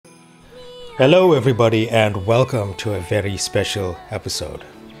Hello, everybody, and welcome to a very special episode.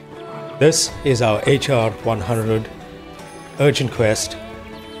 This is our HR 100 urgent quest,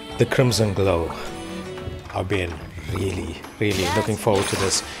 The Crimson Glow. I've been really looking forward to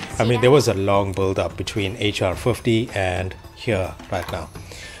this. I mean, there was a long build up between HR 50 and here right now.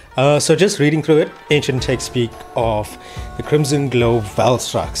 So just reading through it, ancient texts speak of the Crimson Glow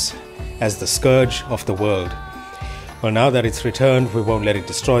Valstrax as the scourge of the world. Well, now that it's returned, we won't let it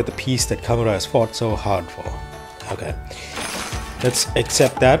destroy the peace that Comet has fought so hard for. Okay, let's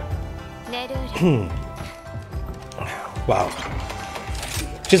accept that. Wow.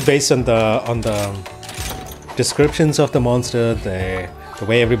 Just based on the descriptions of the monster, the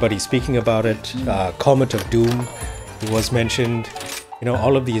way everybody's speaking about it, Comet of Doom, it was mentioned. You know,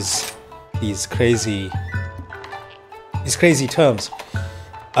 all of these crazy terms.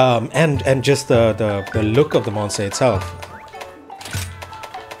 And just the look of the monster itself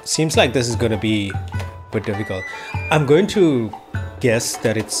seems like this is going to be a bit difficult. I'm going to guess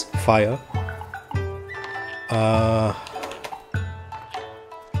that it's fire.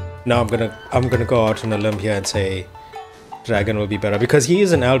 No, I'm gonna go out on a limb here and say dragon will be better because he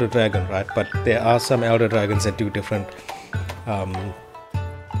is an elder dragon, right? But there are some elder dragons that do different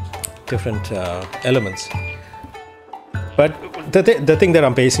elements. But the thing that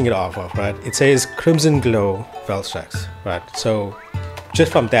I'm basing it off of, right? It says Crimson Glow Valstrax, right? So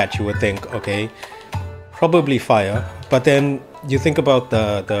just from that you would think, okay, probably fire. But then you think about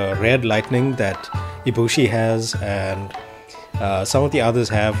the red lightning that Ibushi has and some of the others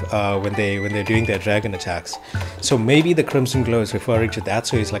have when they're doing their dragon attacks. So maybe the Crimson Glow is referring to that.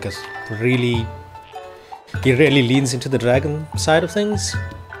 So he's like he really leans into the dragon side of things,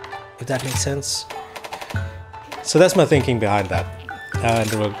 if that makes sense. So that's my thinking behind that.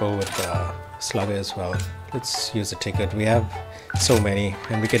 And we'll go with Slugger as well. Let's use a ticket. We have so many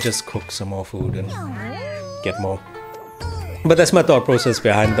and we can just cook some more food and get more. But that's my thought process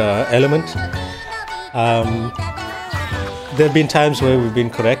behind the element. There have been times where we've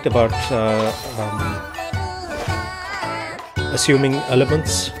been correct about assuming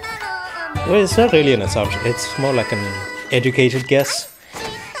elements. Well, it's not really an assumption. It's more like an educated guess.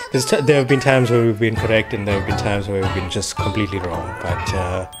 There have been times where we've been correct and there have been times where we've been just completely wrong.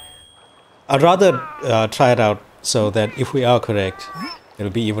 But I'd rather try it out so that if we are correct,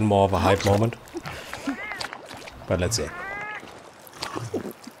 it'll be even more of a hype moment. But let's see.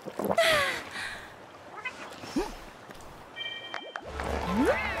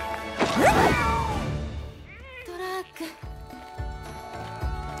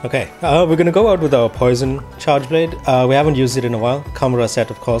 Okay, we're gonna go out with our poison charge blade. We haven't used it in a while. Kamura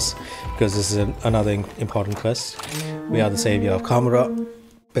set, of course, because this is another important quest. We are the savior of Kamura.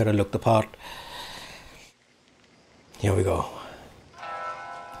 Better look the part. Here we go.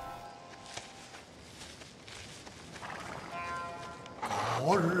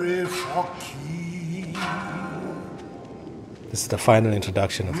 This is the final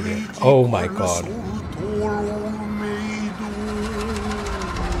introduction of the game. Oh my god.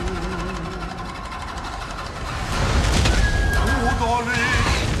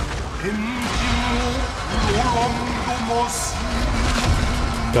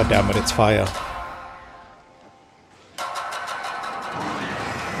 God damn it, it's fire.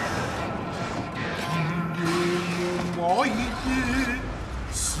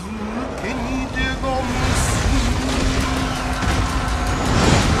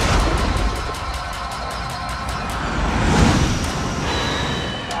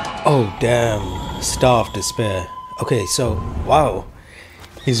 Oh damn, Star of Despair. Okay, so, wow.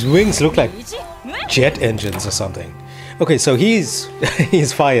 His wings look like jet engines or something. Okay, so he's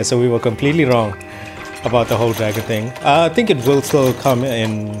fire, so we were completely wrong about the whole dragon thing. I think it will still come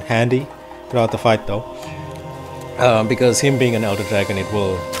in handy throughout the fight though. Because him being an elder dragon, it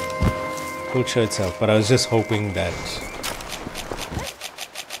will show itself. But I was just hoping that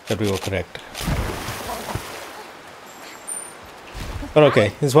we were correct. But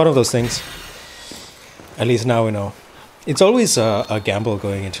okay, it's one of those things. At least now we know. It's always a gamble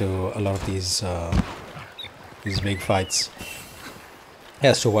going into a lot of these big fights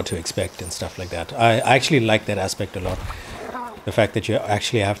as to what to expect and stuff like that. I actually like that aspect a lot. The fact that you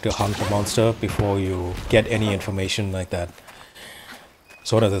actually have to hunt the monster before you get any information like that.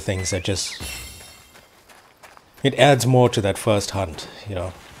 It's one of the things that just... it adds more to that first hunt, you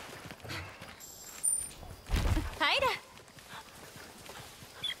know.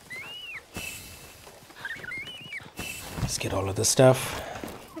 Let's get all of this stuff.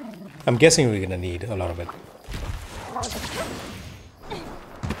 I'm guessing we're gonna need a lot of it.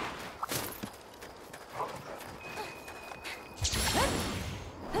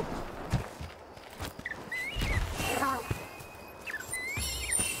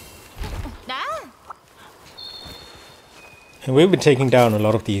 And we've been taking down a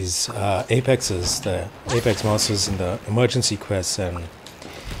lot of these apexes, the apex monsters in the emergency quests, and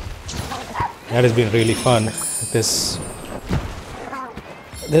that has been really fun. There's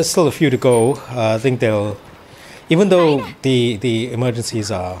still a few to go. I think they'll, even though the emergencies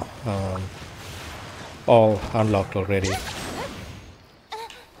are all unlocked already.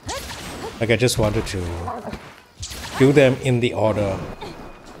 Like I just wanted to do them in the order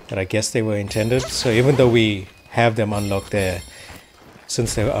that I guess they were intended. So even though we have them unlocked there,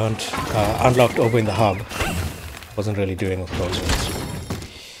 since they aren't unlocked over in the hub, wasn't really doing with those ones.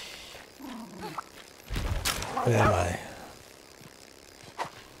 Where am I?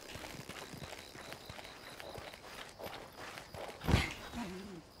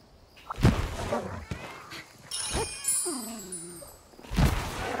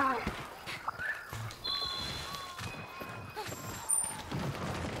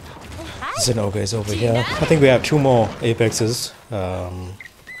 Zinogre is over here. I think we have 2 more apexes to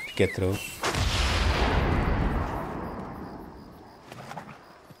get through.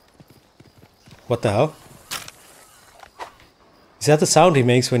 What the hell? Is that the sound he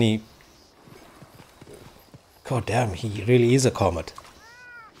makes when he... God damn, he really is a comet.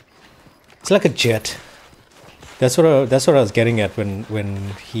 It's like a jet. That's what I was getting at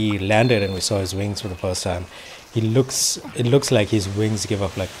when he landed and we saw his wings for the first time. It looks like his wings give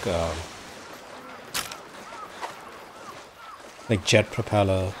up like jet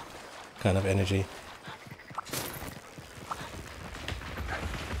propeller kind of energy.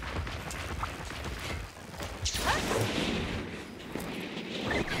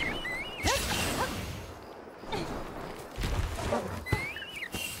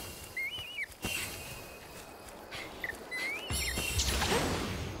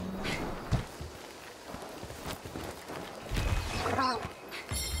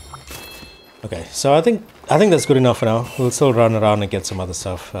 Okay, so I think that's good enough for now. We'll still run around and get some other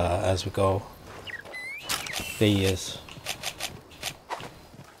stuff as we go. There he is.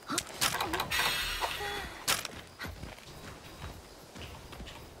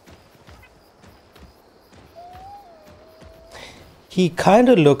 He kind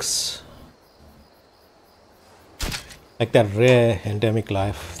of looks like that rare endemic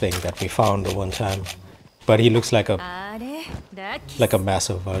life thing that we found the one time, but he looks like a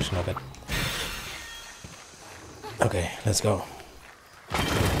massive version of it. Okay, let's go.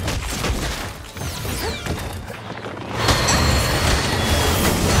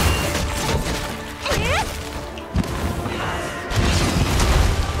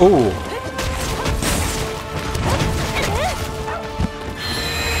 Ooh.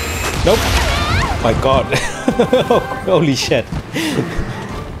 Nope. My god. Holy shit.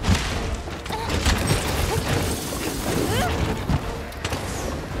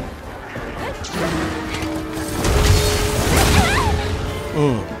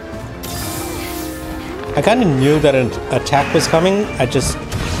 I kind of knew that an attack was coming. It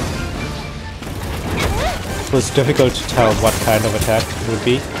was difficult to tell what kind of attack it would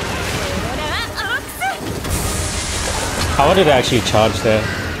be. I wanted to actually charge there.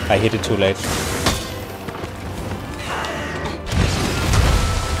 I hit it too late.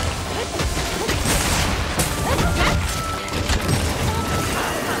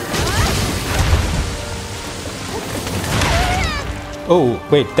 Oh,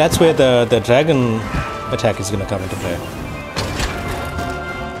 wait, that's where the dragon attack is going to come into play.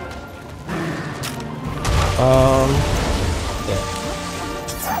 Yeah.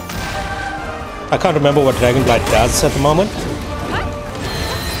 I can't remember what Dragon Blight does at the moment.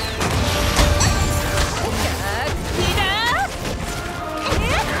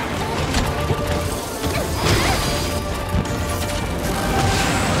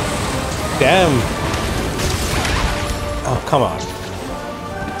 Damn. Oh, come on.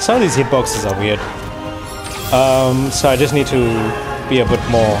 Some of these hitboxes are weird. So I just need to be a bit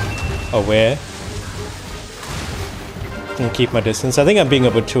more aware and keep my distance. I think I'm being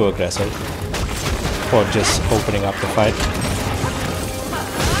a bit too aggressive for just opening up the fight.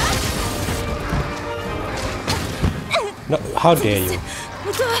 No, how dare you?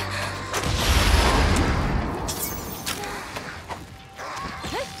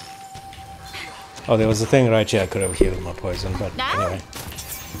 Oh, there was a thing right here. I could have healed my poison, but anyway.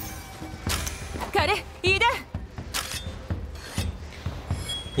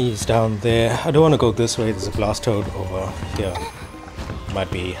 He's down there. I don't want to go this way. There's a blast toad over here.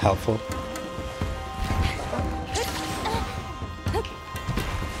 Might be helpful.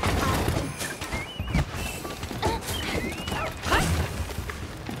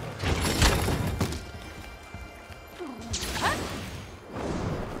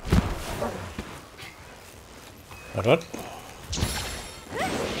 Alright.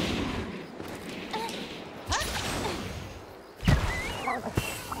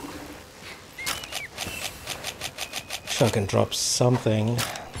 Sure, I can drop something.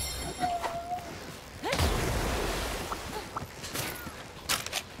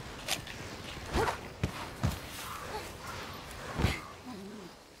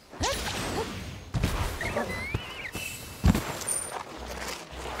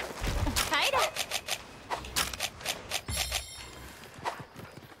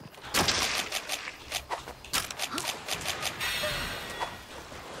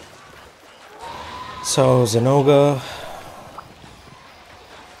 So, Zenoga,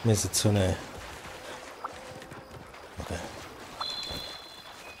 Mizitsune. Okay.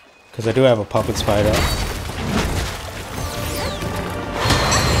 Because I do have a puppet spider.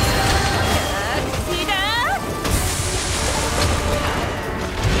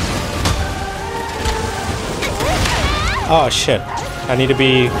 Oh shit. I need to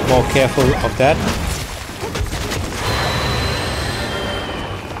be more careful of that.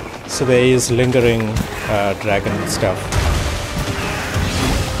 So there is lingering dragon stuff.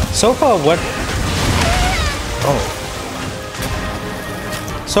 So far what... Oh.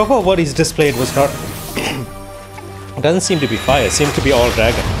 So far what he's displayed was not... It doesn't seem to be fire, it seems to be all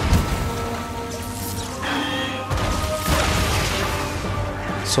dragon.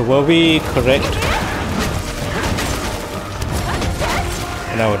 So were we correct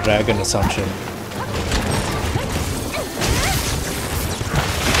in our dragon assumption?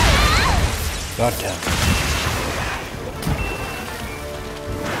 God damn.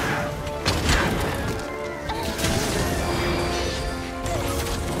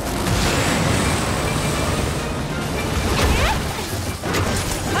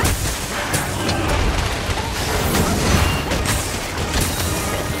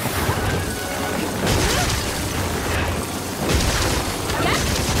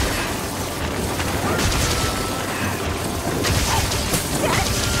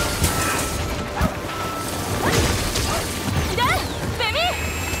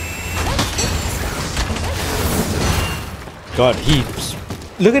 God,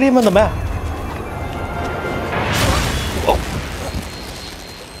 look at him on the map. Oh.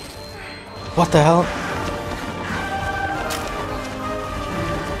 What the hell?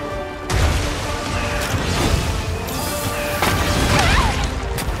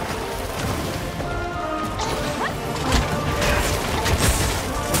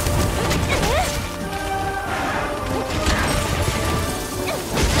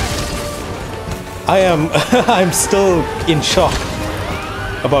 I'm still in shock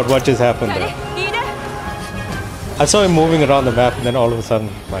about what just happened there. I saw him moving around the map and then all of a sudden,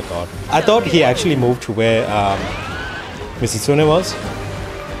 my god. I thought he actually moved to where Mizitsune was.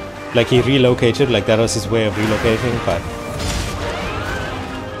 Like he relocated, like that was his way of relocating, but...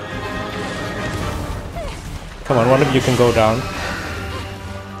 Come on, one of you can go down.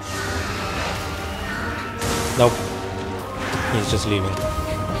 Nope. He's just leaving.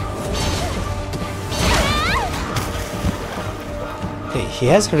 Hey, he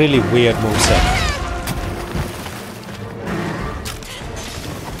has a really weird moveset.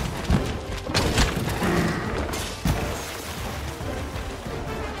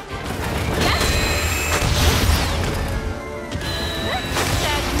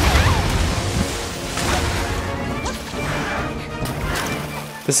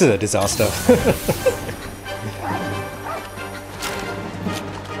 This is a disaster.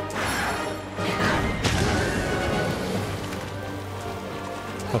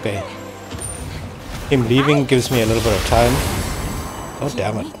 Okay. Him leaving gives me a little bit of time. God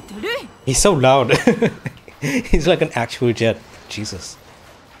damn it. He's so loud. He's like an actual jet. Jesus.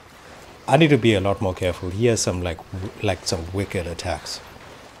 I need to be a lot more careful. He has some like some wicked attacks.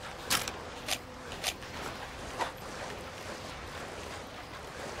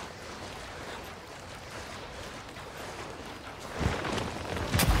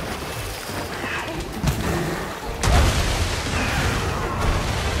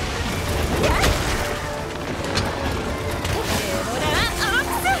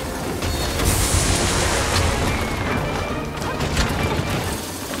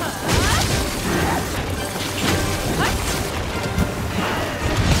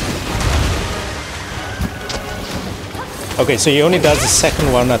 Okay, so he only does the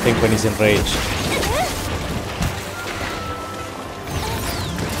second one, I think, when he's enraged.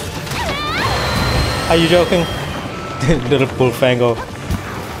 Are you joking? Little bullfango.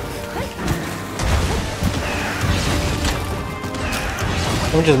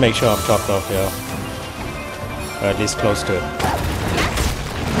 Let me just make sure I'm chopped off here. Or at least close to it.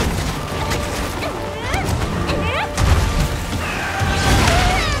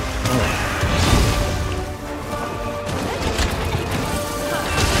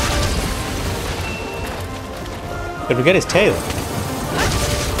 But we get his tail.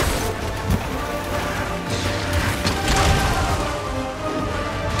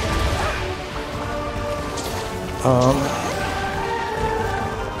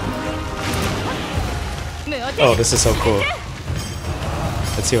 Oh, this is so cool.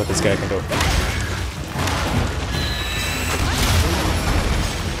 Let's see what this guy can do.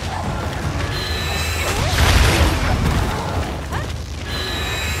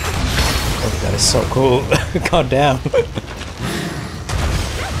 Oh, that is so cool. God damn.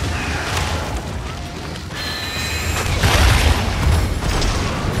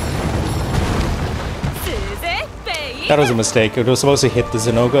 That was a mistake. It was supposed to hit the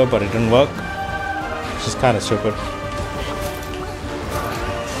Zenogre, but it didn't work. Which is kind of stupid.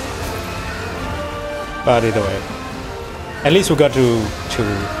 But either way. At least we got to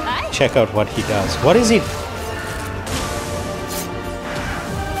check out what he does. What is he?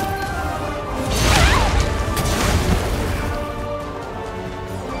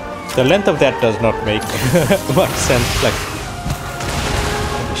 The length of that does not make much sense. Like,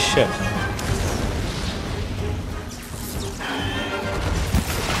 holy shit.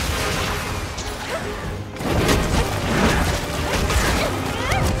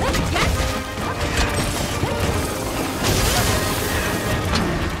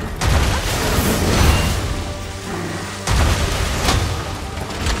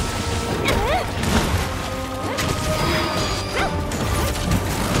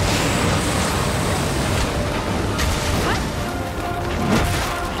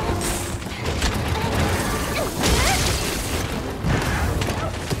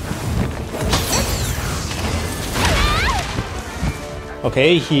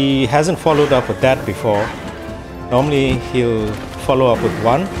 Okay, he hasn't followed up with that before. Normally he'll follow up with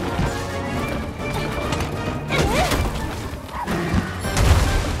one.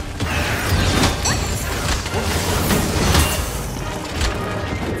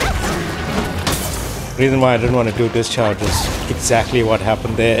 The reason why I didn't want to do discharge is exactly what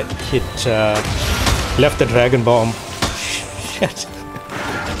happened there. It left the dragon bomb. Shit.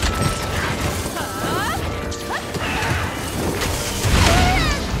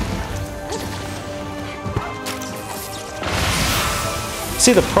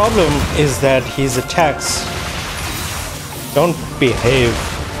 See, the problem is that his attacks don't behave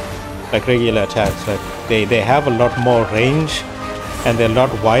like regular attacks. Like they have a lot more range and they're a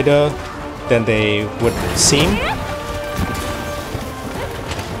lot wider than they would seem.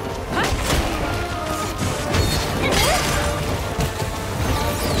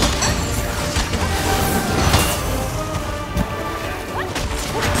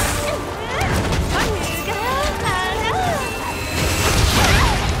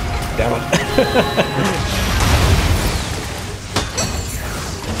 Damn it.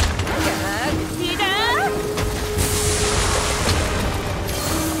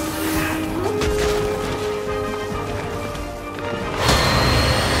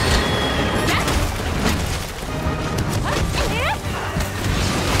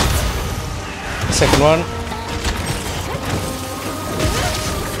 Second one.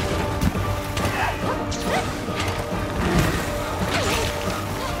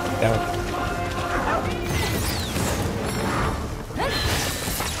 Down.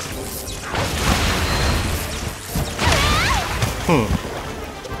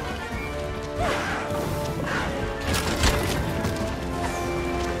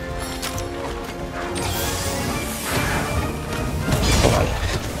 Come on.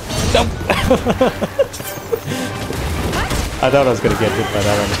 Nope. I thought I was gonna get hit by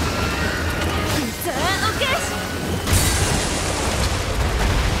that one.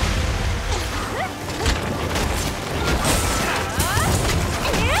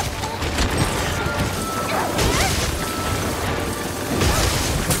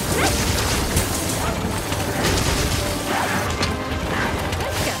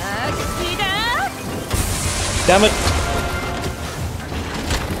 Damn it!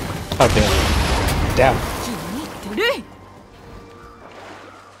 How dare. Damn.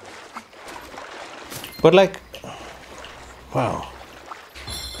 But like, wow,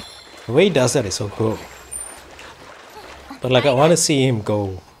 the way he does that is so cool. But like, I want to see him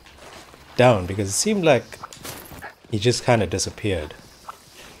go down because it seemed like he just kind of disappeared.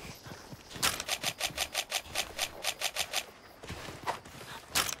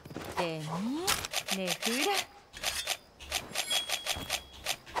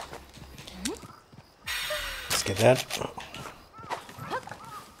 Let's get that.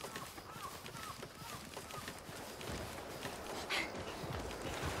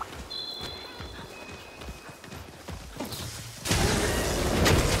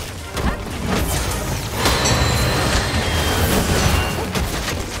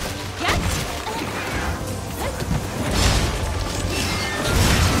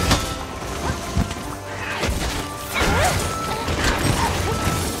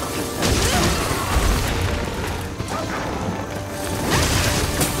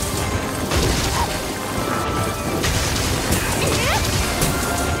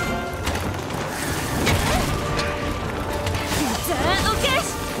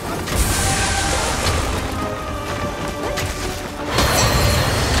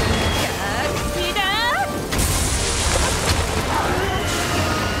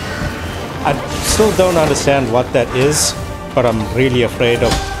 still don't understand what that is, but I'm really afraid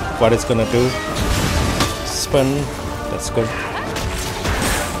of what it's gonna do. Spin, that's good.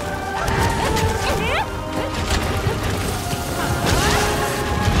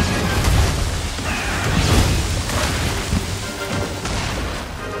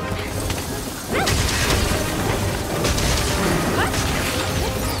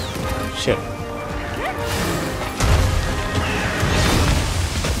 Shit.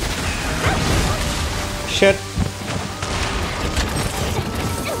 Shit.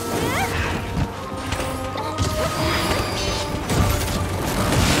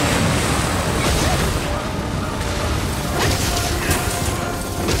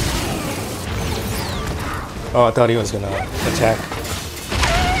 Oh, I thought he was gonna attack.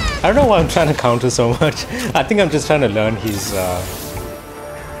 I don't know why I'm trying to counter so much. I think I'm just trying to learn his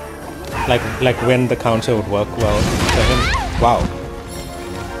like when the counter would work well for him. Wow.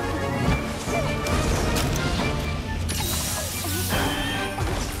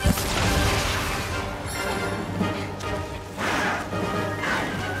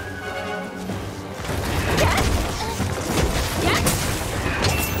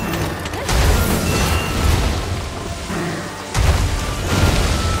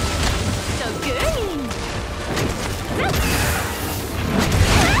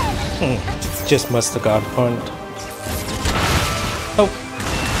 Just missed the guard point. Oh.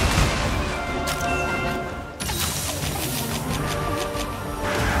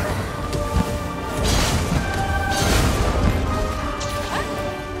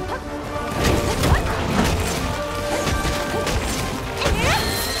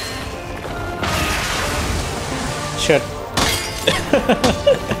 Shit.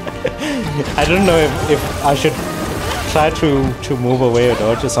 I don't know if I should try to move away or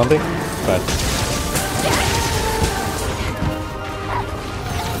dodge or something, but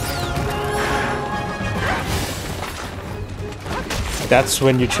that's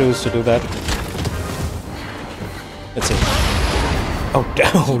when you choose to do that. Let's see. Oh,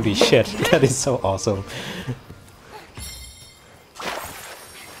 holy shit, that is so awesome.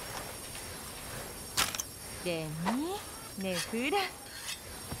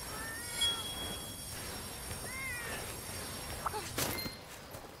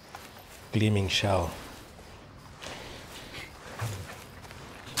 Gleaming shell.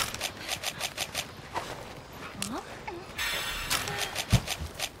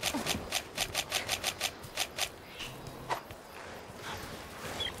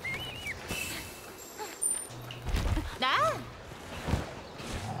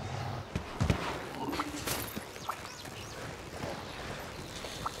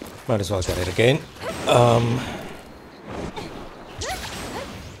 Might as well get it again.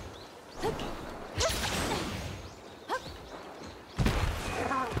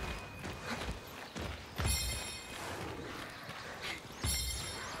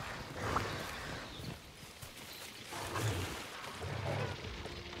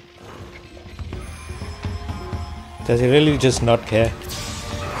 Does he really just not care?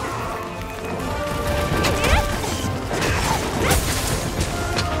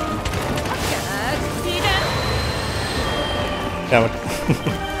 Damn it.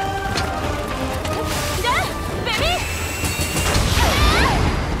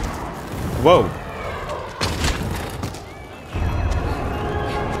 Whoa.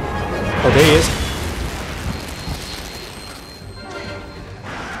 Oh, there he is.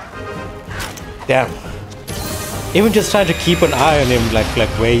 Damn. Even just trying to keep an eye on him, like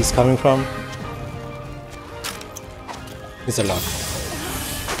where he's coming from. It's a lot.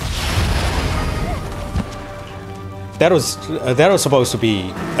 That was supposed to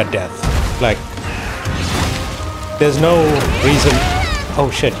be a death. Like, there's no reason. Oh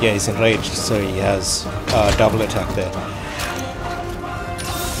shit! Yeah, he's enraged, so he has a double attack there.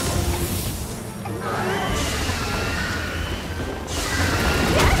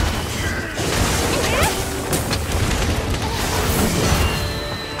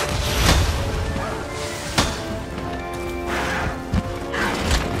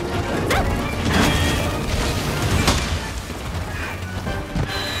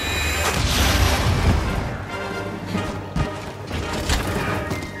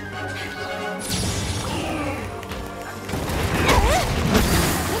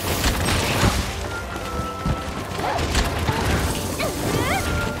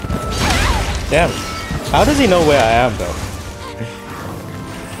 Damn. How does he know where I am, though?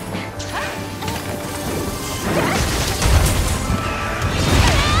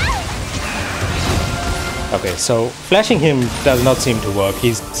 Okay, so flashing him does not seem to work.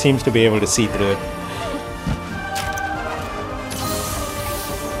 He seems to be able to see through it.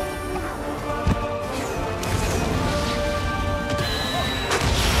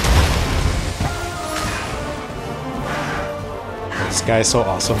 This guy is so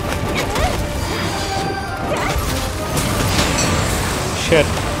awesome. Shit,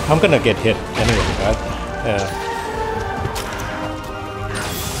 I'm gonna get hit anyway, right? Yeah.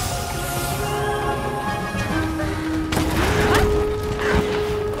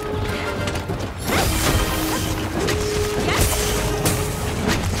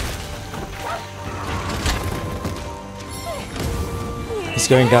 He's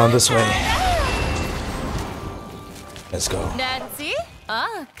going down this way. Let's go.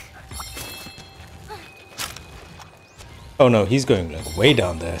 Oh no, he's going like way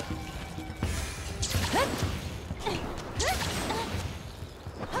down there.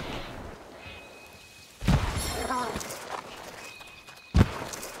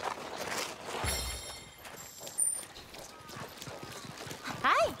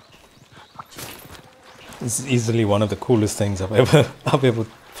 This is easily one of the coolest things I've ever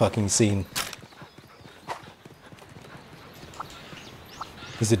fucking seen.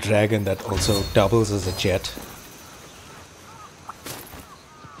 He's a dragon that also doubles as a jet.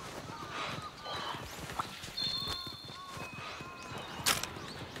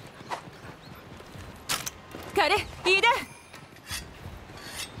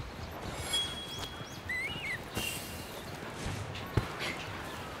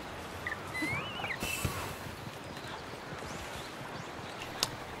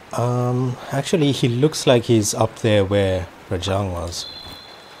 Actually, he looks like he's up there where Rajang was.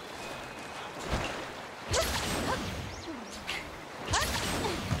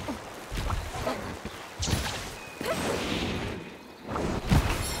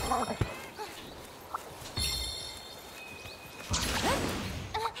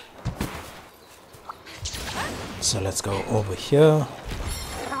 So let's go over here.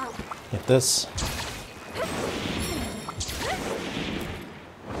 Hit this.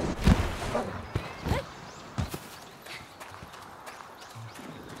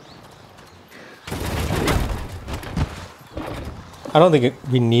 I don't think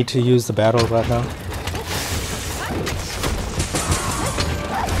we need to use the battle right now.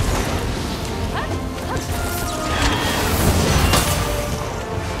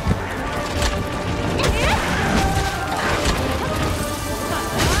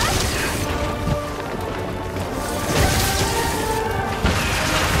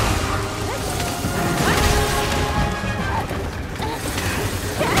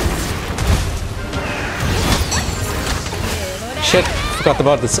 Shit, forgot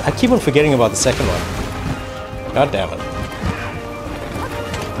about this. I keep on forgetting about the second one. God damn it.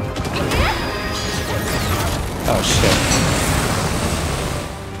 Oh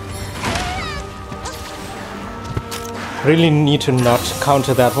shit. Really need to not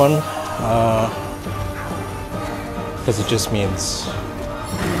counter that one. Because it just means...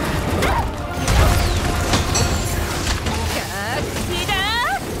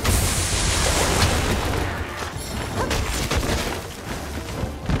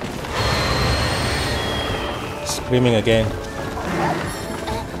 Screaming again.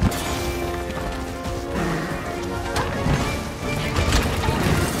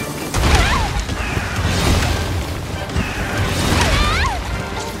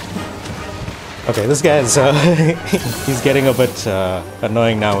 Okay, this guy is he's getting a bit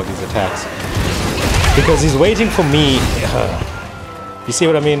annoying now with his attacks because he's waiting for me. You see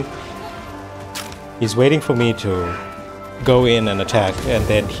what I mean? He's waiting for me to go in and attack, and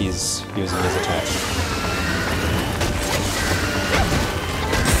then he's using his attack.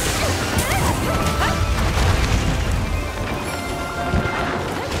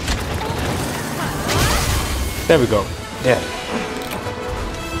 There we go. Yeah.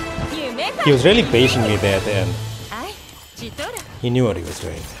 He was really baiting me there at the end. He knew what he was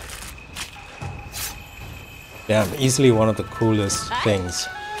doing. Damn, easily one of the coolest things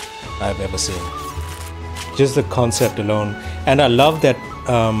I've ever seen. Just the concept alone. And I love that,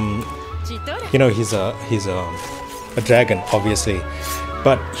 you know, he's a dragon, obviously.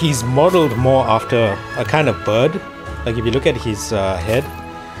 But he's modeled more after a kind of bird. Like if you look at his head,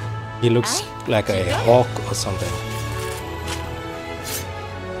 he looks like a hawk or something.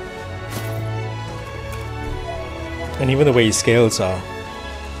 And even the way his scales are,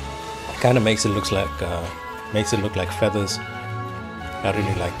 kind of makes it look like feathers. I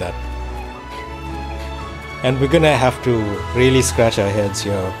really like that. And we're gonna have to really scratch our heads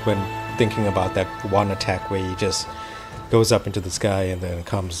here when thinking about that one attack where he just goes up into the sky and then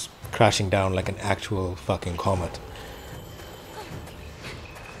comes crashing down like an actual fucking comet.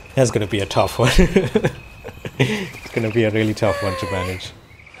 That's gonna be a tough one. It's gonna be a really tough one to manage.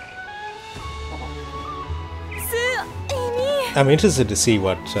 I'm interested to see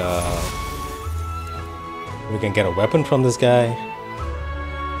what we can get a weapon from this guy.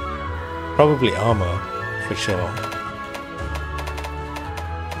 Probably armor, for sure.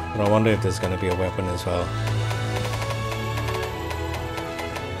 But I wonder if there's going to be a weapon as well.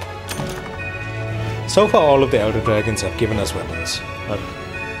 So far, all of the Elder Dragons have given us weapons. But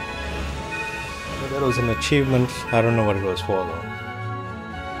that was an achievement. I don't know what it was for though.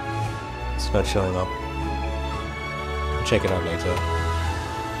 It's not showing up. I'll check it out later.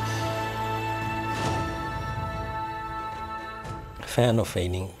 Fan of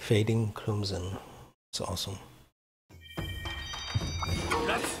fading crimson. It's awesome.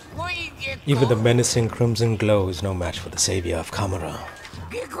 Even the menacing crimson glow is no match for the savior of Kamara.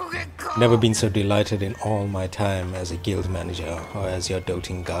 Never been so delighted in all my time as a guild manager or as your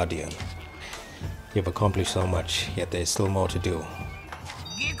doting guardian. You've accomplished so much, yet there's still more to do.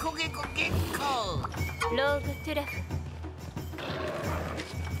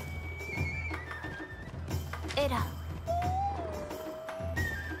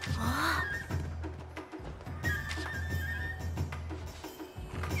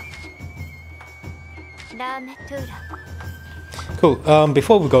 Cool.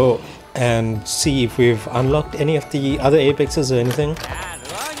 Before we go and see if we've unlocked any of the other apexes or anything,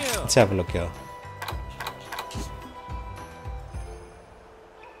 let's have a look here.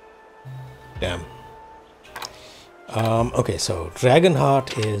 Damn. Okay, so Dragon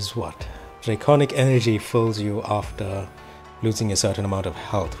Heart is what? Draconic energy fills you after losing a certain amount of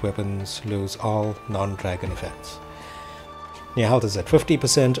health. Weapons lose all non-dragon effects. Your health is at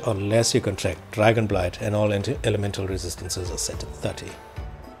 50% or less, you contract Dragon Blight, and all elemental resistances are set to 30.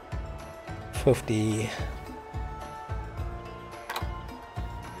 50.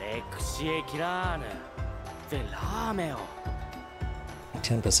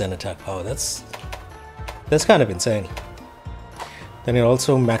 10% attack power. That's kind of insane. Then it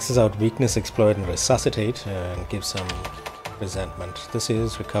also maxes out Weakness, Exploit, and Resuscitate, and gives some resentment. This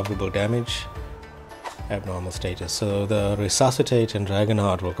is recoverable damage. Abnormal status. So the Resuscitate and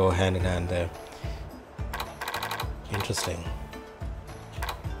Dragonheart will go hand in hand there. Interesting.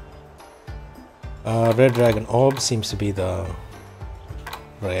 Red Dragon Orb seems to be the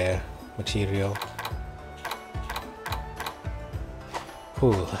rare material.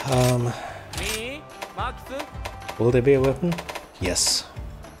 Cool. Will there be a weapon? Yes.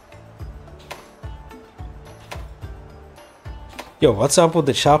 Yo, what's up with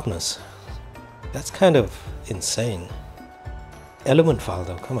the sharpness? That's kind of insane. Element file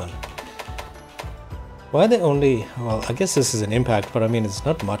though, come on. Why are they only... well, I guess this is an impact, but I mean it's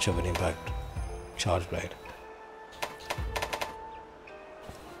not much of an impact. Charge blade.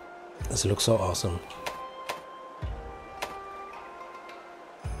 This looks so awesome.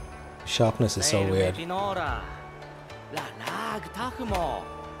 Sharpness is so weird.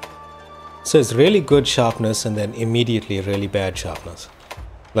 So it's really good sharpness and then immediately really bad sharpness.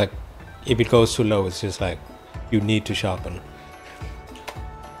 Like, if it goes too low, it's just like, you need to sharpen.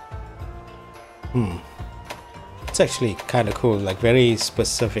 It's actually kind of cool, like very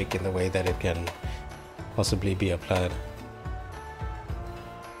specific in the way that it can possibly be applied.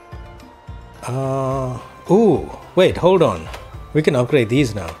 Ooh, wait, hold on. We can upgrade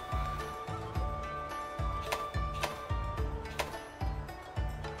these now.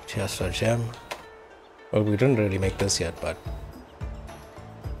 Just a gem. Well, we didn't really make this yet, but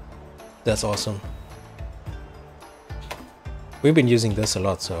that's awesome. We've been using this a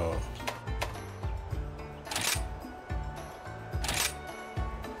lot, so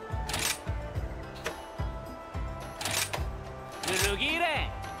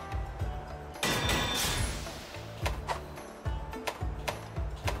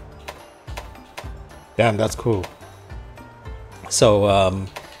damn, that's cool. So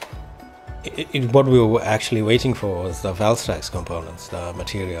what we were actually waiting for was the Valstrax components, the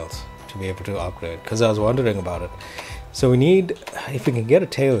materials, to be able to upgrade, because I was wondering about it. So we need, if we can get a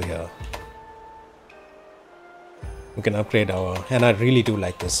tail here, we can upgrade our, and I really do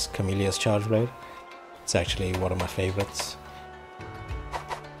like this Chameleos charge blade. It's actually one of my favorites.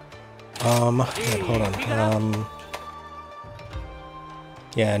 Wait, hold on.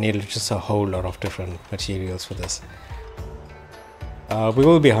 Yeah, I need just a whole lot of different materials for this. We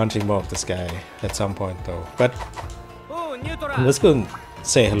will be hunting more of this guy at some point though, but let's go and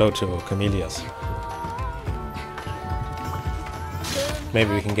say hello to Chameleos.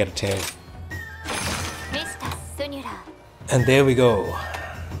 Maybe we can get a tail. And there we go.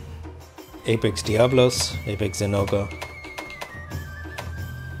 Apex Diablos, Apex Zenogre.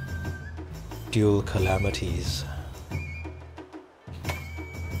 Dual Calamities.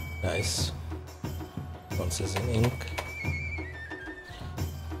 Nice. Monsters in ink.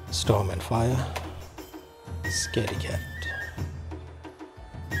 Storm and Fire. Scaredy Cat.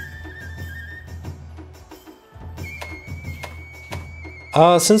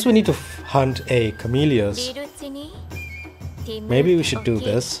 Since we need to hunt a Chameleos, maybe we should do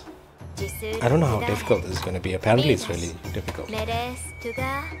this. I don't know how difficult this is going to be. Apparently it's really difficult.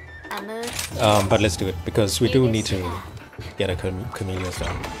 But let's do it, because we do need to get a Chameleos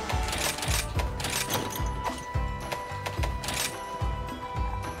down.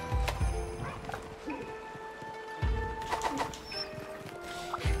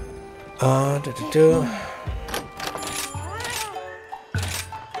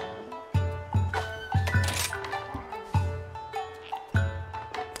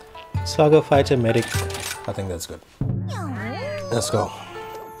 Slugger, fighter, medic. I think that's good. Let's go.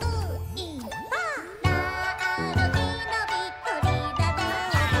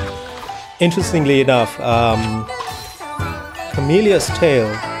 Interestingly enough, Chameleos' tail.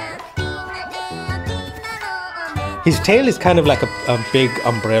 His tail is kind of like a big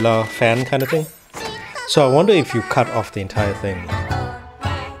umbrella fan kind of thing. So I wonder if you cut off the entire thing.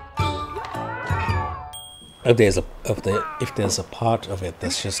 If there's a part of it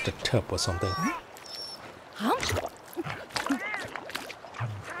that's just a tip or something.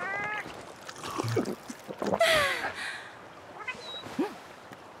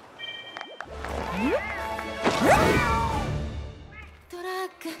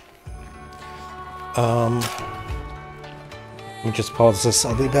 Let me just pause this.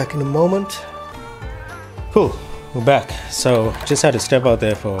 I'll be back in a moment. Cool, we're back. So just had to step out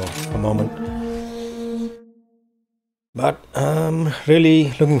there for a moment. But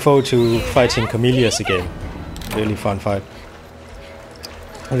really looking forward to fighting Chameleos again. Really fun fight.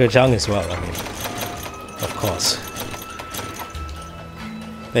 Rajang as well, I mean, of course.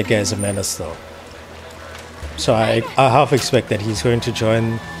 That guy is a menace though. So I half expect that he's going to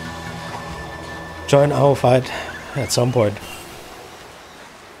join our fight at some point.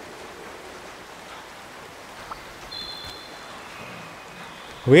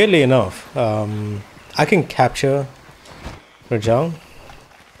 Weirdly enough, I can capture Rajang,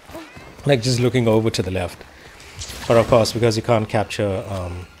 like just looking over to the left. But of course, because you can't capture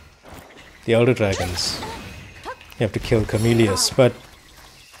the elder dragons, you have to kill Chameleos. But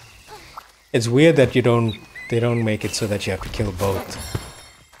it's weird that they don't make it so that you have to kill both.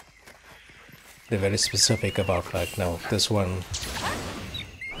 They're very specific about, like, no, this one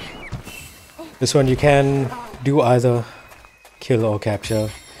you can do either kill or capture.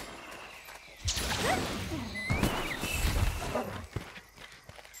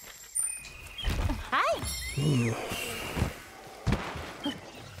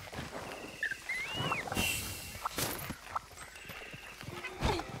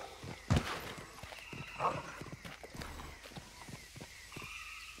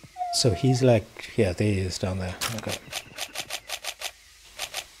 So he's like, yeah, there he is down there. Okay.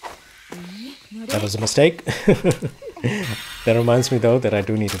 That was a mistake. That reminds me though that I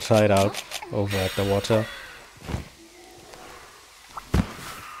do need to try it out over at the water.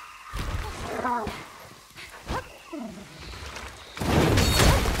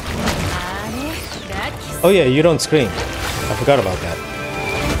 Oh yeah, you don't scream. I forgot about that.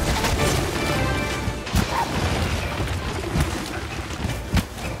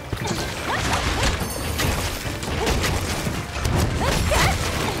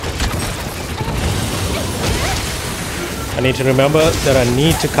 I need to remember that I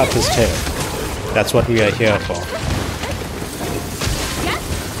need to cut his tail. That's what we are here for.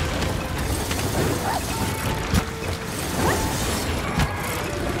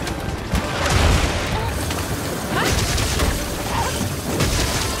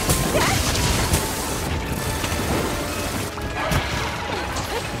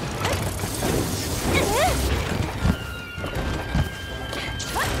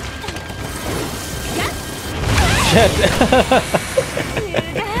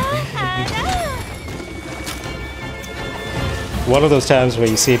 One of those times where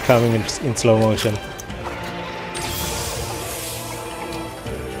you see it coming in slow motion.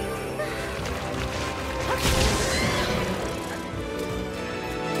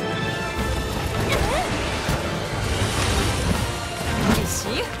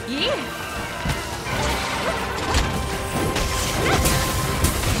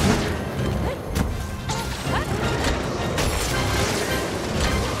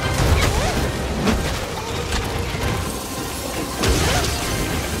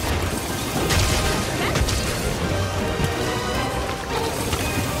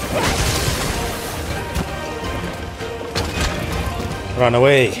 Run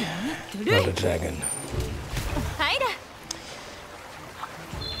away, elder dragon.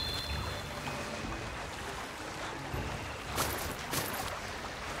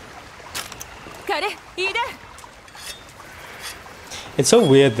 It's so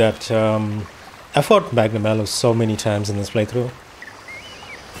weird that I fought Chameleos so many times in this playthrough.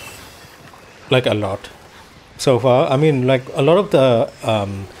 Like a lot. So far, I mean, like a lot of the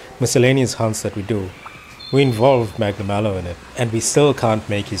miscellaneous hunts that we do, we involve Chameleos in it, and we still can't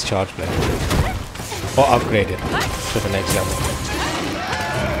make his charge blade or upgrade it to the next level.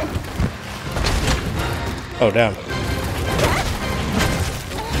 Oh damn!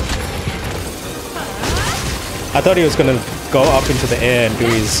 I thought he was gonna go up into the air and do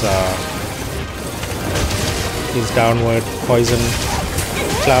his downward poison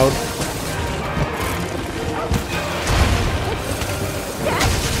cloud.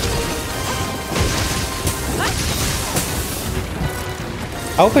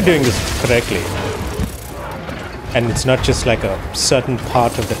 I hope we're doing this correctly. And it's not just like a certain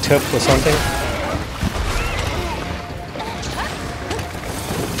part of the tip or something.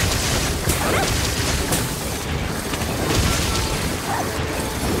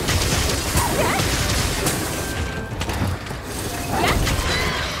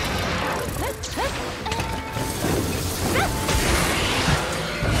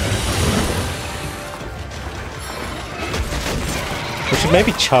 We should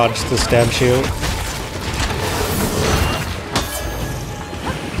maybe charge this damn shield.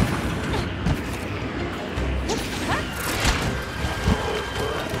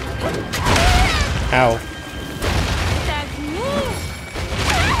 Ow.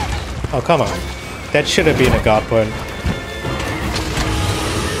 Oh, come on. That should have been a guard point.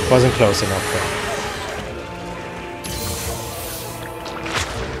 Wasn't close enough though.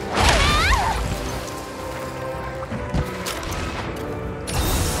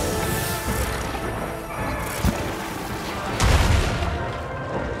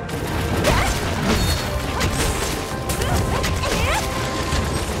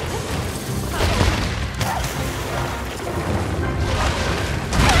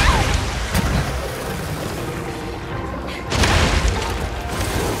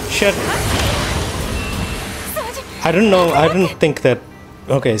 Shit. I don't know. I didn't think that.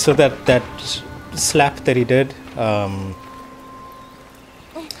 Okay, so that slap that he did,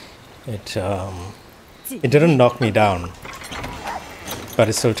 it didn't knock me down, but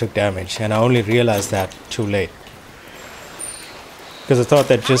it still took damage, and I only realized that too late. Because I thought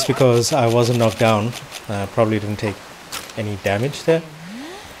that just because I wasn't knocked down, I probably didn't take any damage there.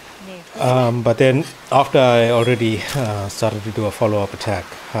 But then after I already started to do a follow-up attack,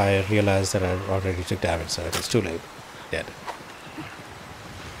 I realized that I already took damage, so it was too late. Dead.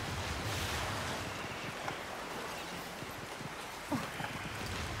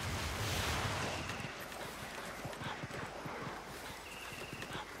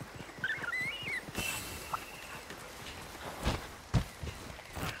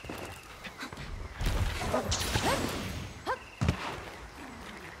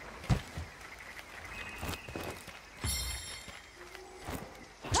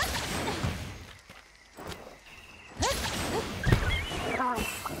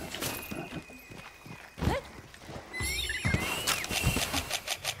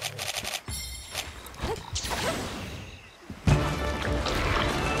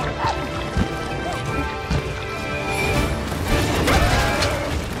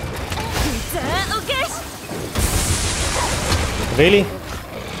 Really?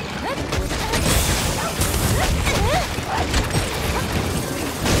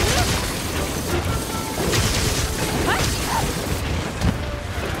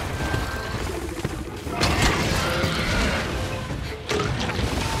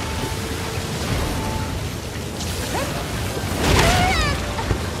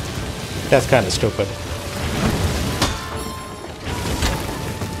 That's kind of stupid.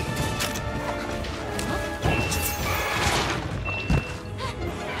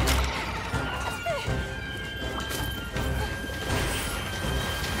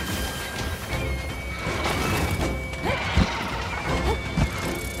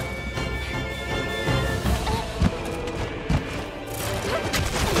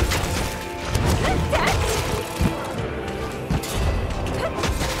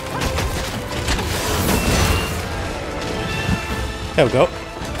 There we go.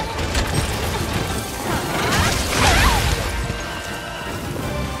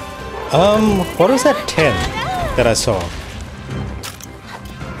 What was that 10 that I saw?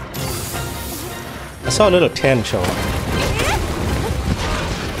 I saw a little 10 show up.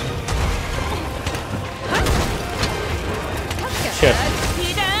 Shit.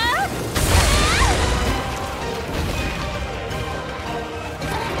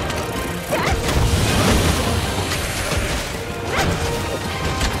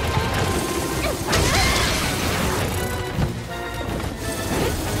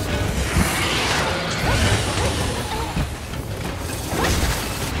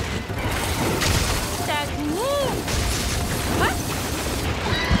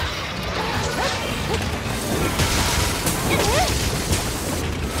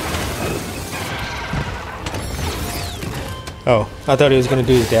 Oh, I thought he was gonna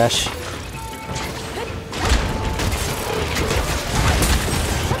do his dash.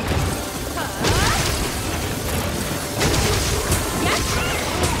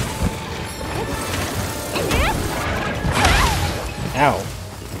 Ow.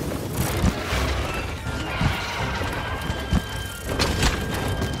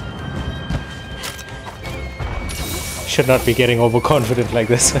 Should not be getting overconfident like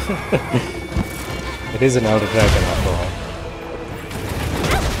this. It is an elder dragon after all.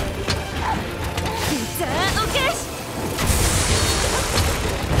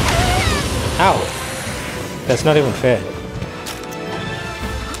 Ow! That's not even fair.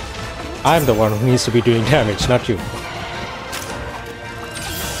 I'm the one who needs to be doing damage, not you.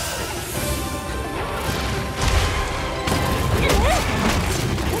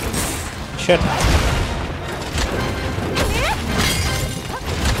 Shit.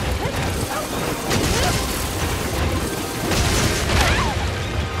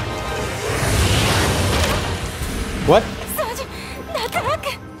 What?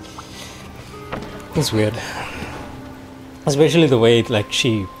 It's weird. Especially the way, like,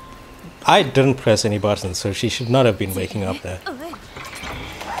 I didn't press any buttons, so she should not have been waking up there.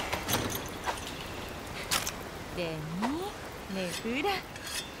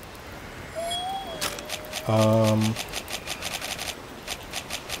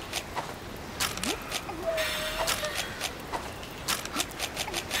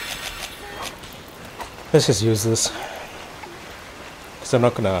 Let's just use this. Because I'm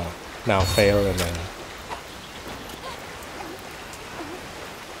not gonna now fail and then...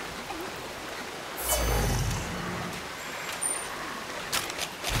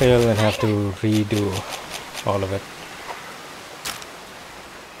 fail and have to redo all of it.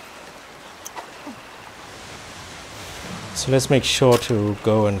 So let's make sure to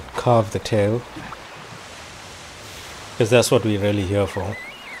go and carve the tail. Because that's what we're really here for.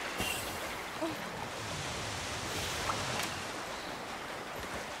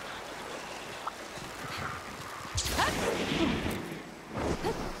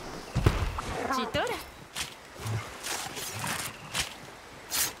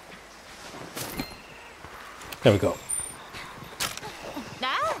 There we go.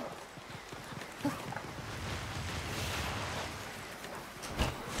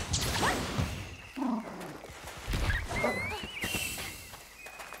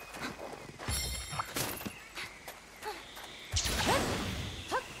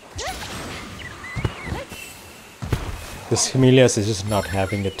 This Chameleos is just not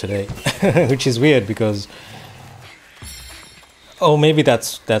having it today, which is weird because... Oh, maybe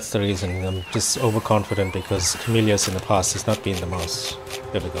that's the reason. I'm just overconfident because Chameleos in the past has not been the most.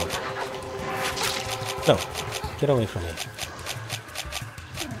 There we go. No, get away from me.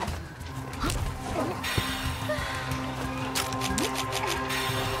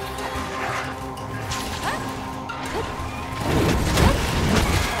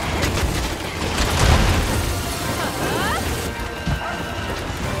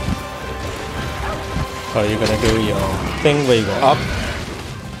 Oh, you're gonna do your thing where you go up.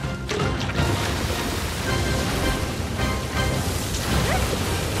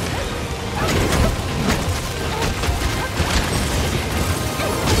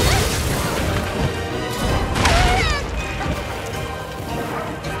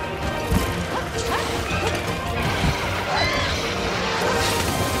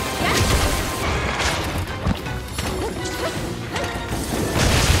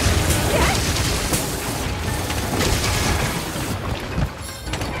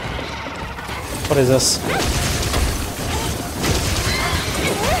 What is this?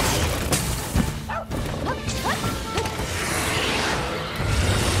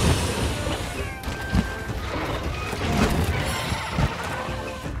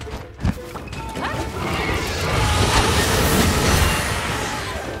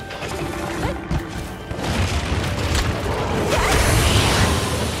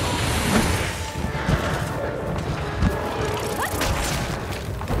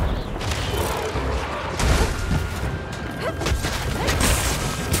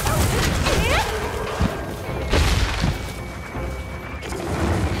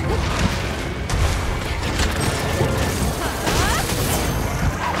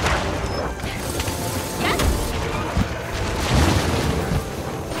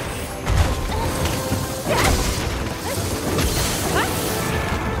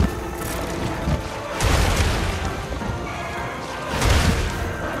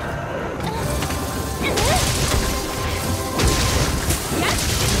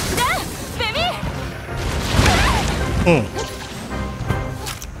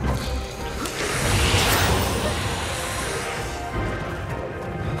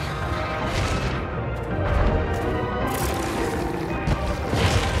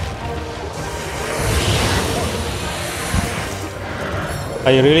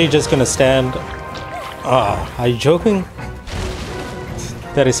 Are you really just gonna stand? Are you joking?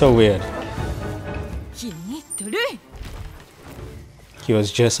 That is so weird. He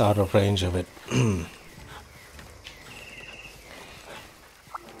was just out of range of it.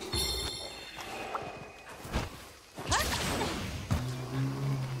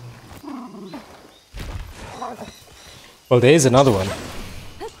 Well, there is another one,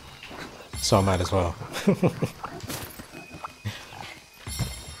 so I might as well.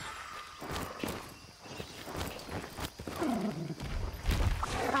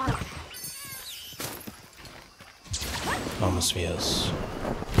 Atmospheres.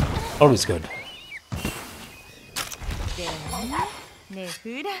 Always good.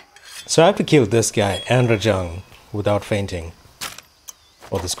 So I have to kill this guy and Rajang without fainting,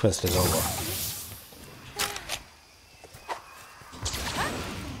 or this quest is over.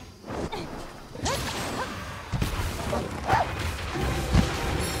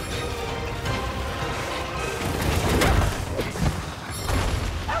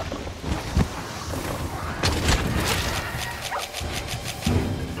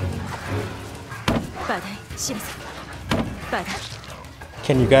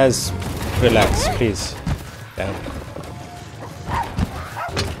 Can you guys relax, please? Damn.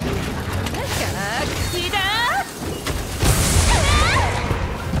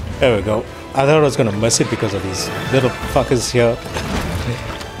 There we go. I thought I was gonna miss it because of these little fuckers here.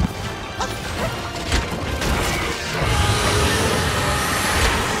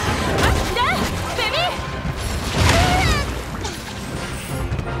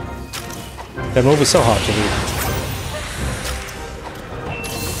 That move is so hard to do.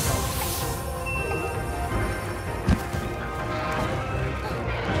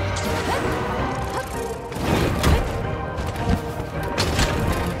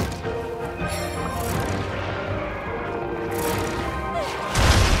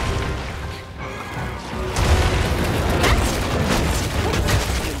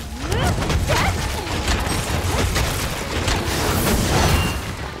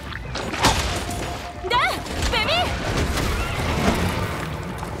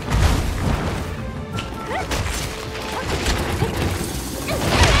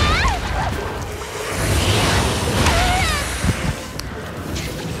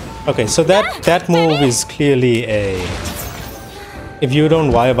 Okay, so that move is clearly a... If you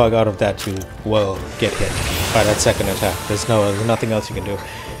don't wire bug out of that, you will get hit by that second attack. There's nothing else you can do.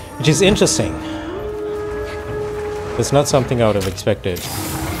 Which is interesting. It's not something I would have expected.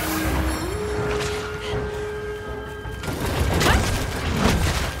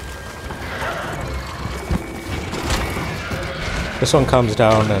 This one comes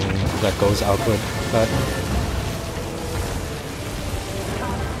down and that goes outward, but...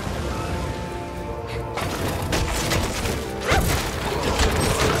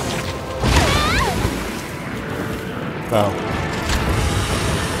 Wow.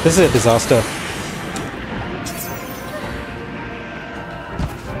 This is a disaster.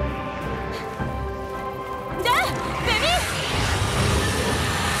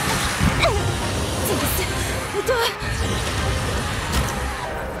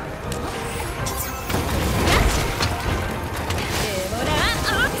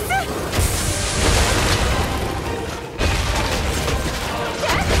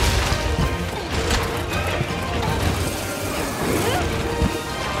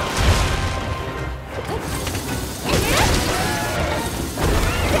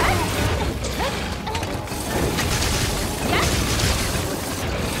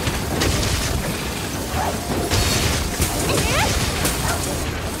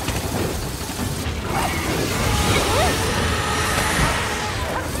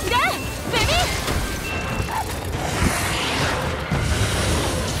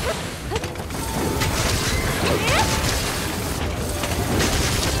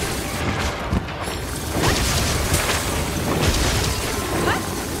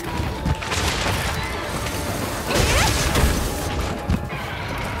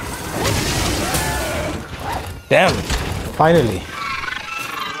 Damn, finally.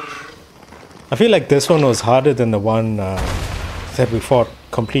 I feel like this one was harder than the one that we fought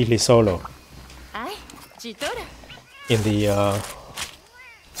completely solo. In the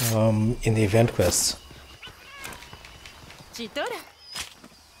event quests.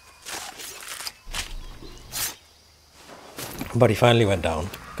 But he finally went down.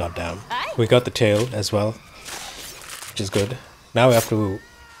 Goddamn. We got the tail as well, which is good. Now we have to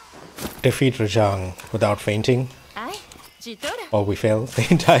defeat Rajang without fainting, or we fail the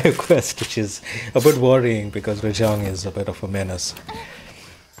entire quest, which is a bit worrying because Rajang is a bit of a menace.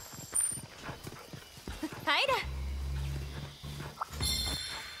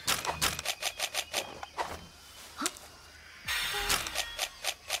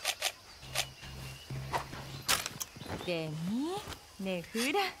 게임이 내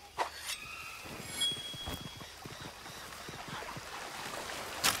흐라.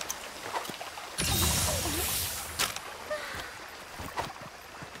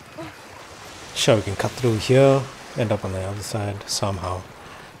 Sure, we can cut through here, end up on the other side somehow.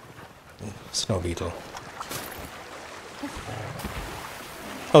 Snow beetle.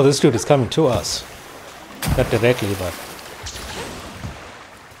 Oh, this dude is coming to us. Not directly, but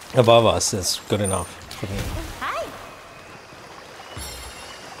above us is good enough for me. Hi.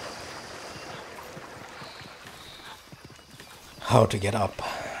 How to get up.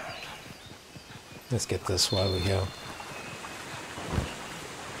 Let's get this while we're here.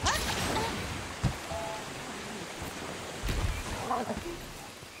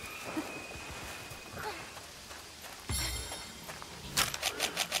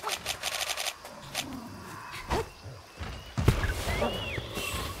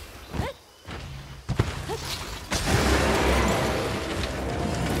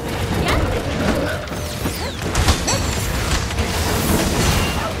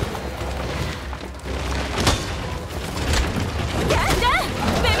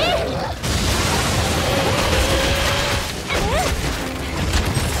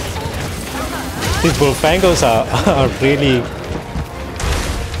 These bullfangos are really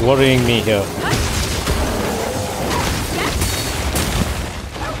worrying me here.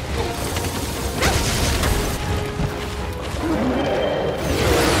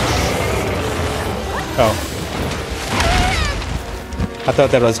 Oh. I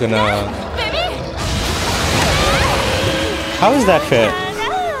thought that was gonna... How is that fair?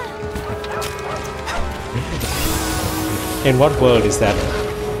 In what world is that?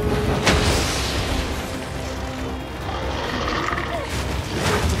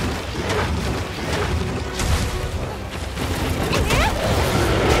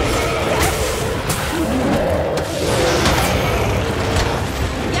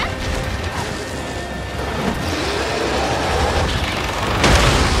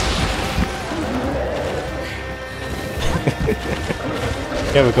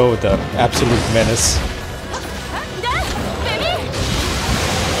 Here we go with the absolute menace.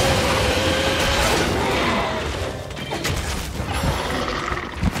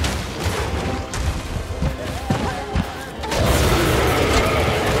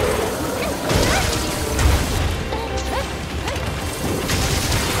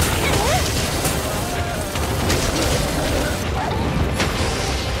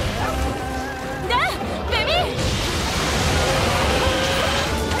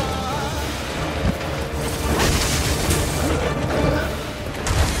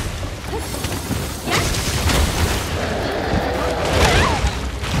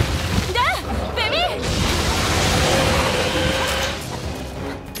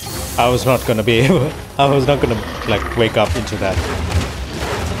 I was not gonna be able, I was not gonna like wake up into that.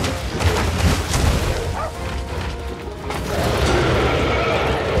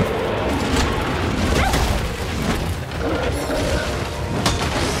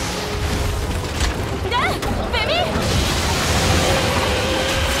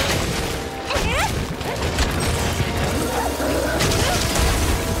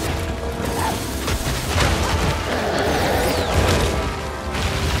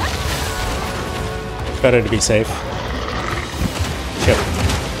 Better to be safe. Shit.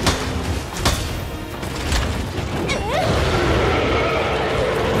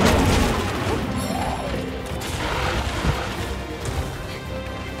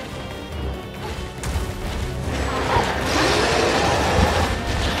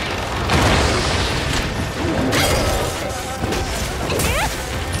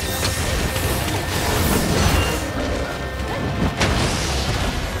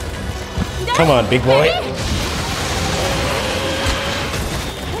 Come on, big boy.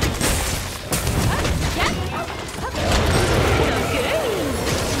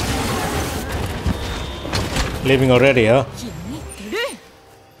 Leaving already, huh?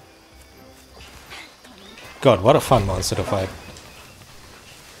 God, what a fun monster to fight.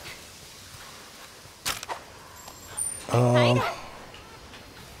 Can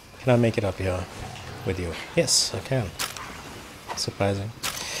I make it up here with you? Yes, I can. Surprising.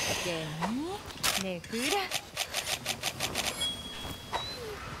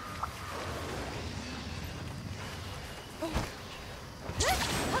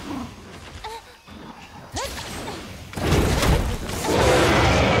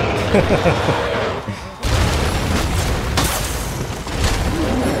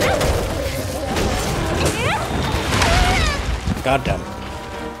 God damn it.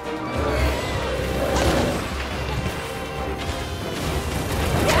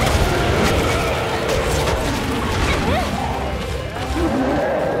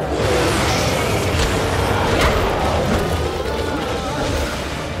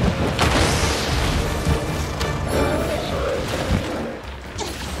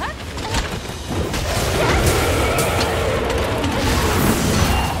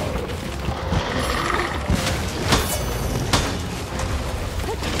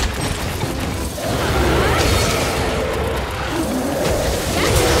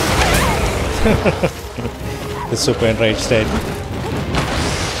 The super enraged state.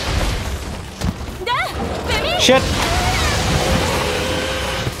 Shit!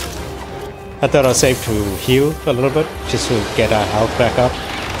 I thought I was safe to heal a little bit, just to get our health back up.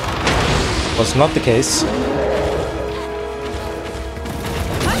 Was not the case.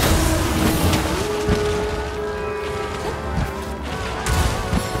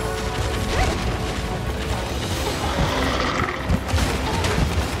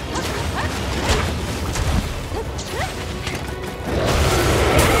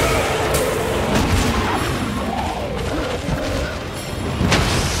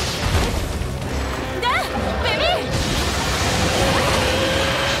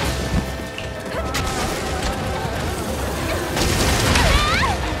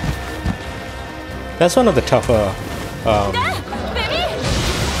 That's one of the tougher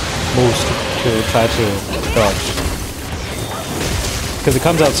moves to try to dodge. Because it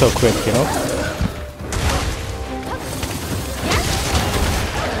comes out so quick, you know?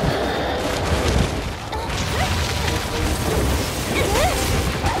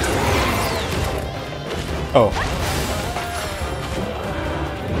 Oh.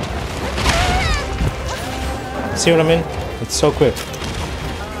 See what I mean? It's so quick.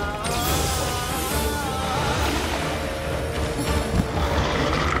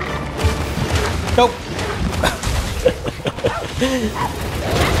 Nope.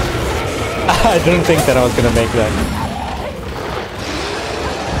 I didn't think that I was gonna make that.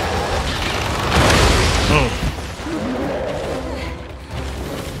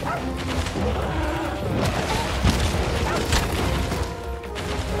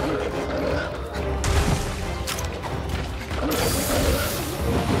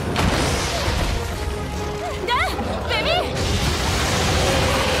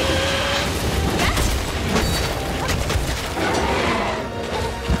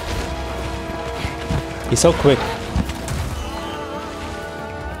 He's so quick.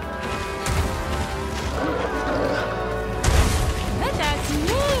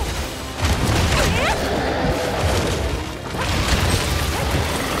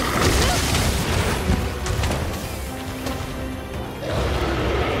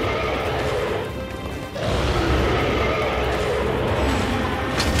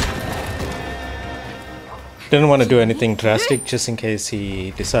 Didn't want to do anything drastic just in case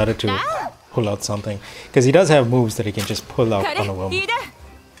he decided to pull out something. Because he does have moves that he can just pull out on a whim.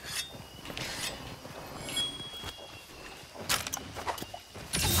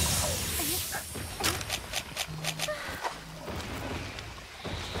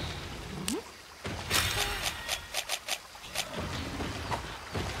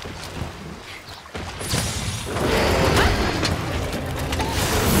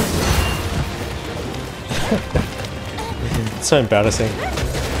 It's so embarrassing.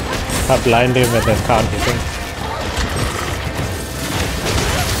 I blind him and then can't hit him.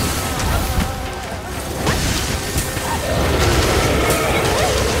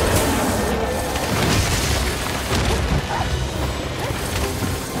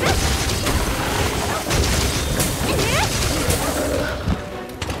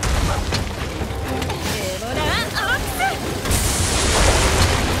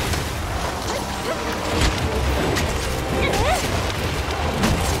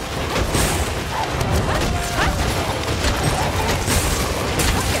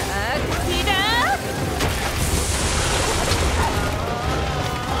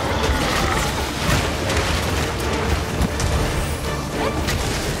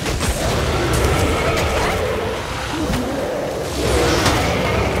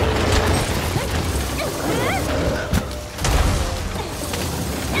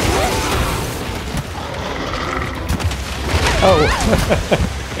 Oh!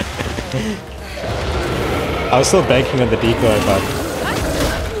 I was still banking on the decoy, but...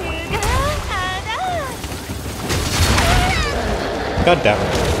 God damn it.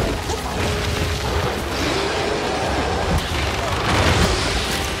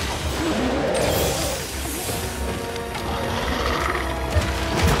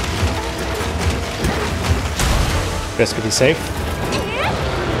 Best to be safe.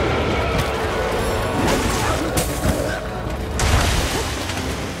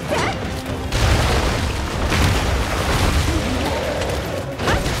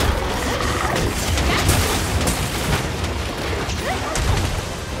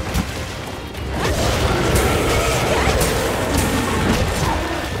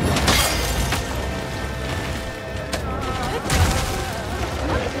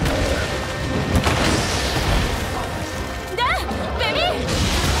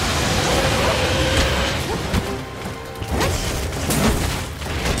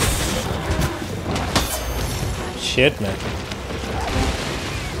 Shit, man.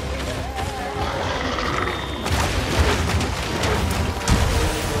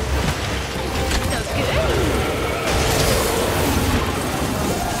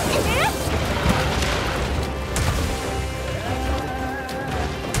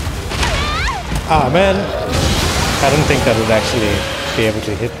 Ah, man. I don't think that would actually be able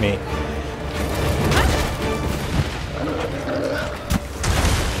to hit me.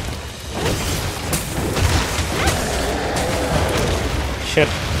 Shit.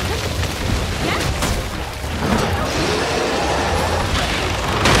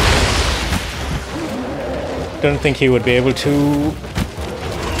 Don't think he would be able to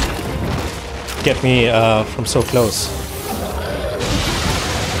get me from so close.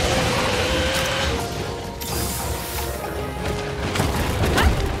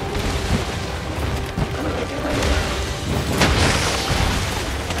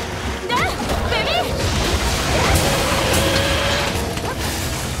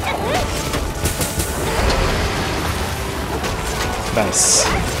 Nice.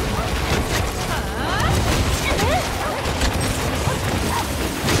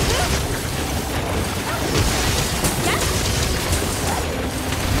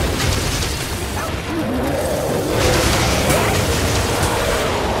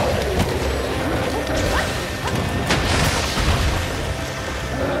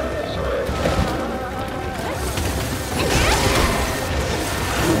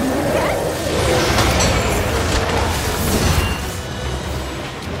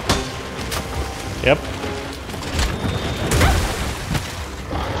 Yep.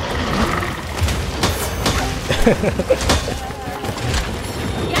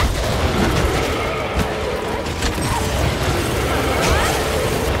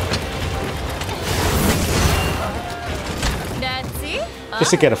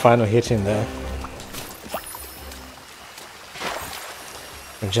 Just to get a final hit in there.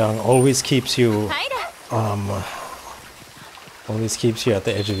 Rajang always keeps you at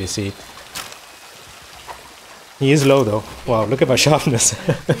the edge of your seat. He is low though. Wow, look at my sharpness.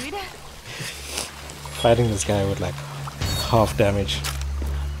 Fighting this guy with like half damage.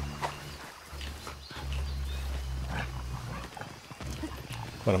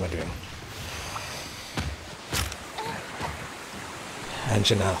 What am I doing?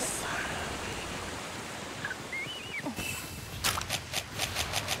 Anjanath.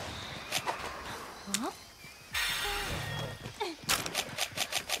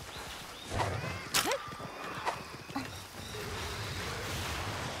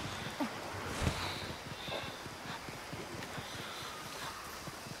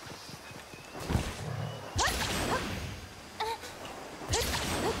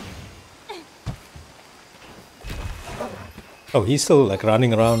 Oh, he's still like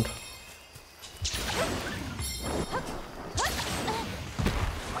running around.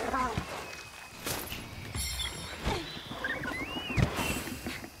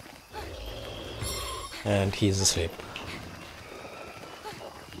 And he's asleep.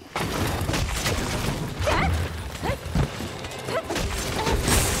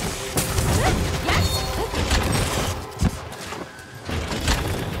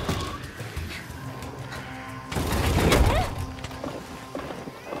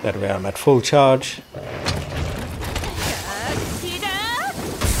 That way I'm at full charge.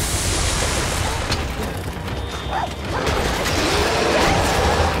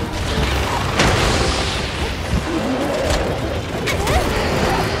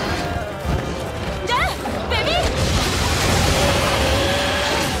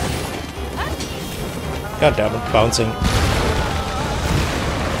 God damn it, bouncing.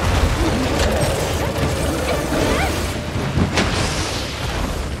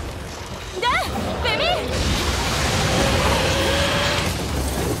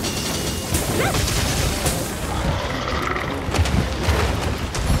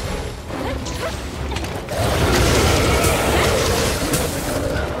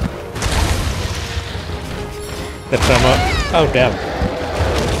 The tremor. Oh damn.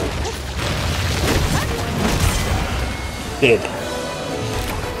 Dead.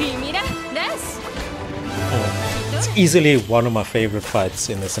 It's easily one of my favorite fights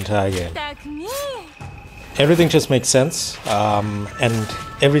in this entire game. Everything just makes sense, and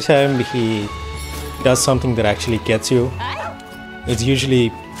every time he does something that actually gets you, it's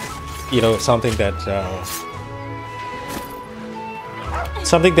usually, you know, something that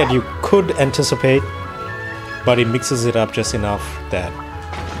you could anticipate, but he mixes it up just enough that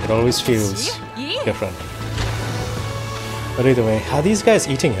it always feels different. But either way, are these guys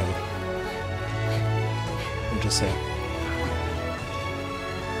eating him? Interesting.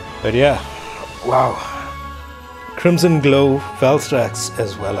 But yeah, wow. Crimson Glow Valstrax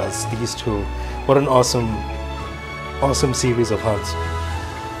as well as these two. What an awesome series of hunts.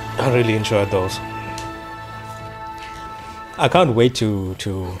 I really enjoyed those. I can't wait to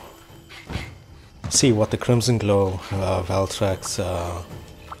see what the Crimson Glow Valstrax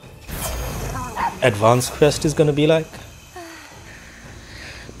advanced quest is gonna be like.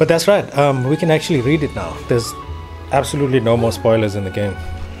 But that's right, we can actually read it now. There's absolutely no more spoilers in the game.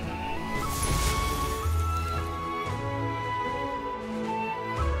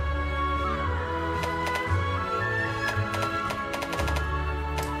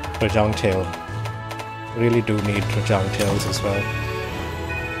 Rajang tail. Really do need Rajang tails as well.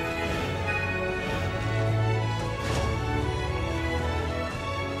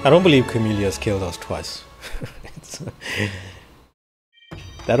 I don't believe Chameleos killed us twice.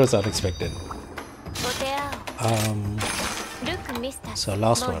 That was unexpected. So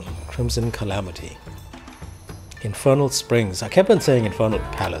last one, Crimson Calamity. Infernal Springs. I kept on saying Infernal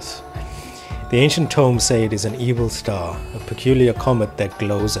Palace. The ancient tomes say it is an evil star, a peculiar comet that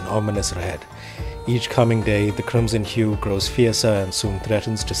glows an ominous red. Each coming day, the crimson hue grows fiercer and soon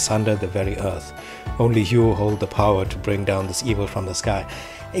threatens to sunder the very earth. Only you hold the power to bring down this evil from the sky.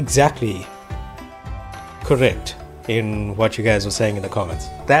 Exactly correct in what you guys were saying in the comments.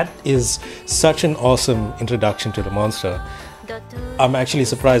 That is such an awesome introduction to the monster. I'm actually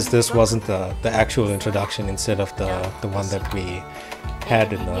surprised this wasn't the actual introduction instead of the one that we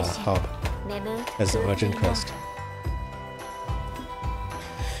had in the hub as the urgent quest.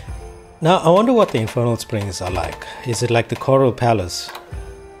 Now I wonder what the Infernal Springs are like. Is it like the Coral Palace?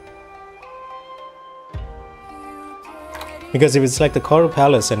 Because if it's like the Coral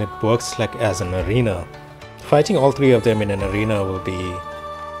Palace and it works like as an arena, fighting all three of them in an arena will be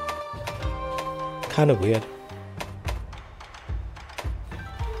kind of weird.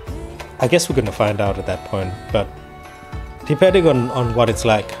 I guess we're gonna find out at that point, but depending on what it's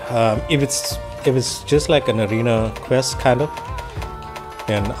like, if it's just like an arena quest kind of,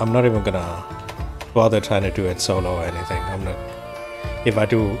 then I'm not even gonna bother trying to do it solo or anything. I'm not. If I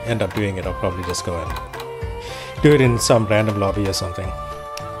do end up doing it, I'll probably just go and do it in some random lobby or something.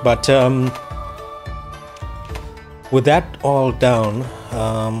 But with that all down,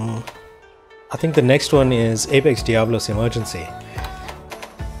 I think the next one is Apex Diablos Emergency.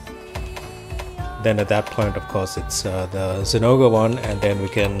 Then at that point, of course, it's the Zenoga one, and then we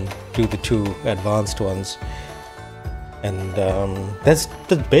can do the two advanced ones. And that's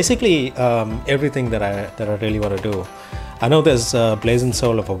basically everything that I really want to do. I know there's a Blazing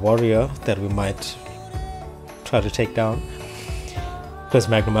Soul of a Warrior that we might try to take down, because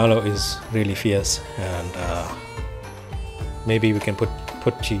Magnum is really fierce, and maybe we can put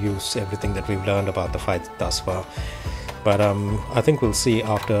to use everything that we've learned about the fight thus far. But I think we'll see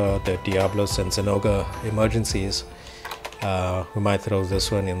after the Diablos and Zenoga emergencies. We might throw this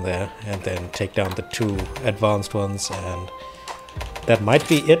one in there and then take down the two advanced ones, and that might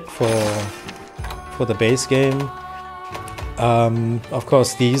be it for the base game. Of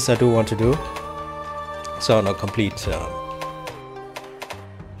course, these I do want to do, so on a complete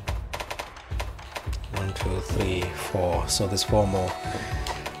 1, 2, 3, 4. So there's 4 more.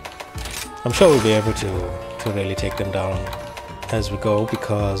 I'm sure we'll be able to really take them down as we go,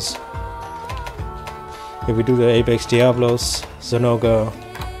 because if we do the Apex Diablos, Zenoga,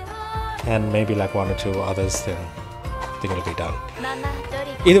 and maybe like 1 or 2 others, then I think it'll be done.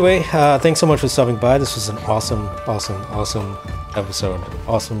 Either way, thanks so much for stopping by. This was an awesome episode,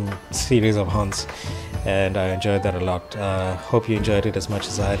 awesome series of hunts, and I enjoyed that a lot. Hope you enjoyed it as much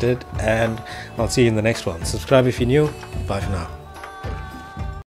as I did, and I'll see you in the next one. Subscribe if you're new. Bye for now.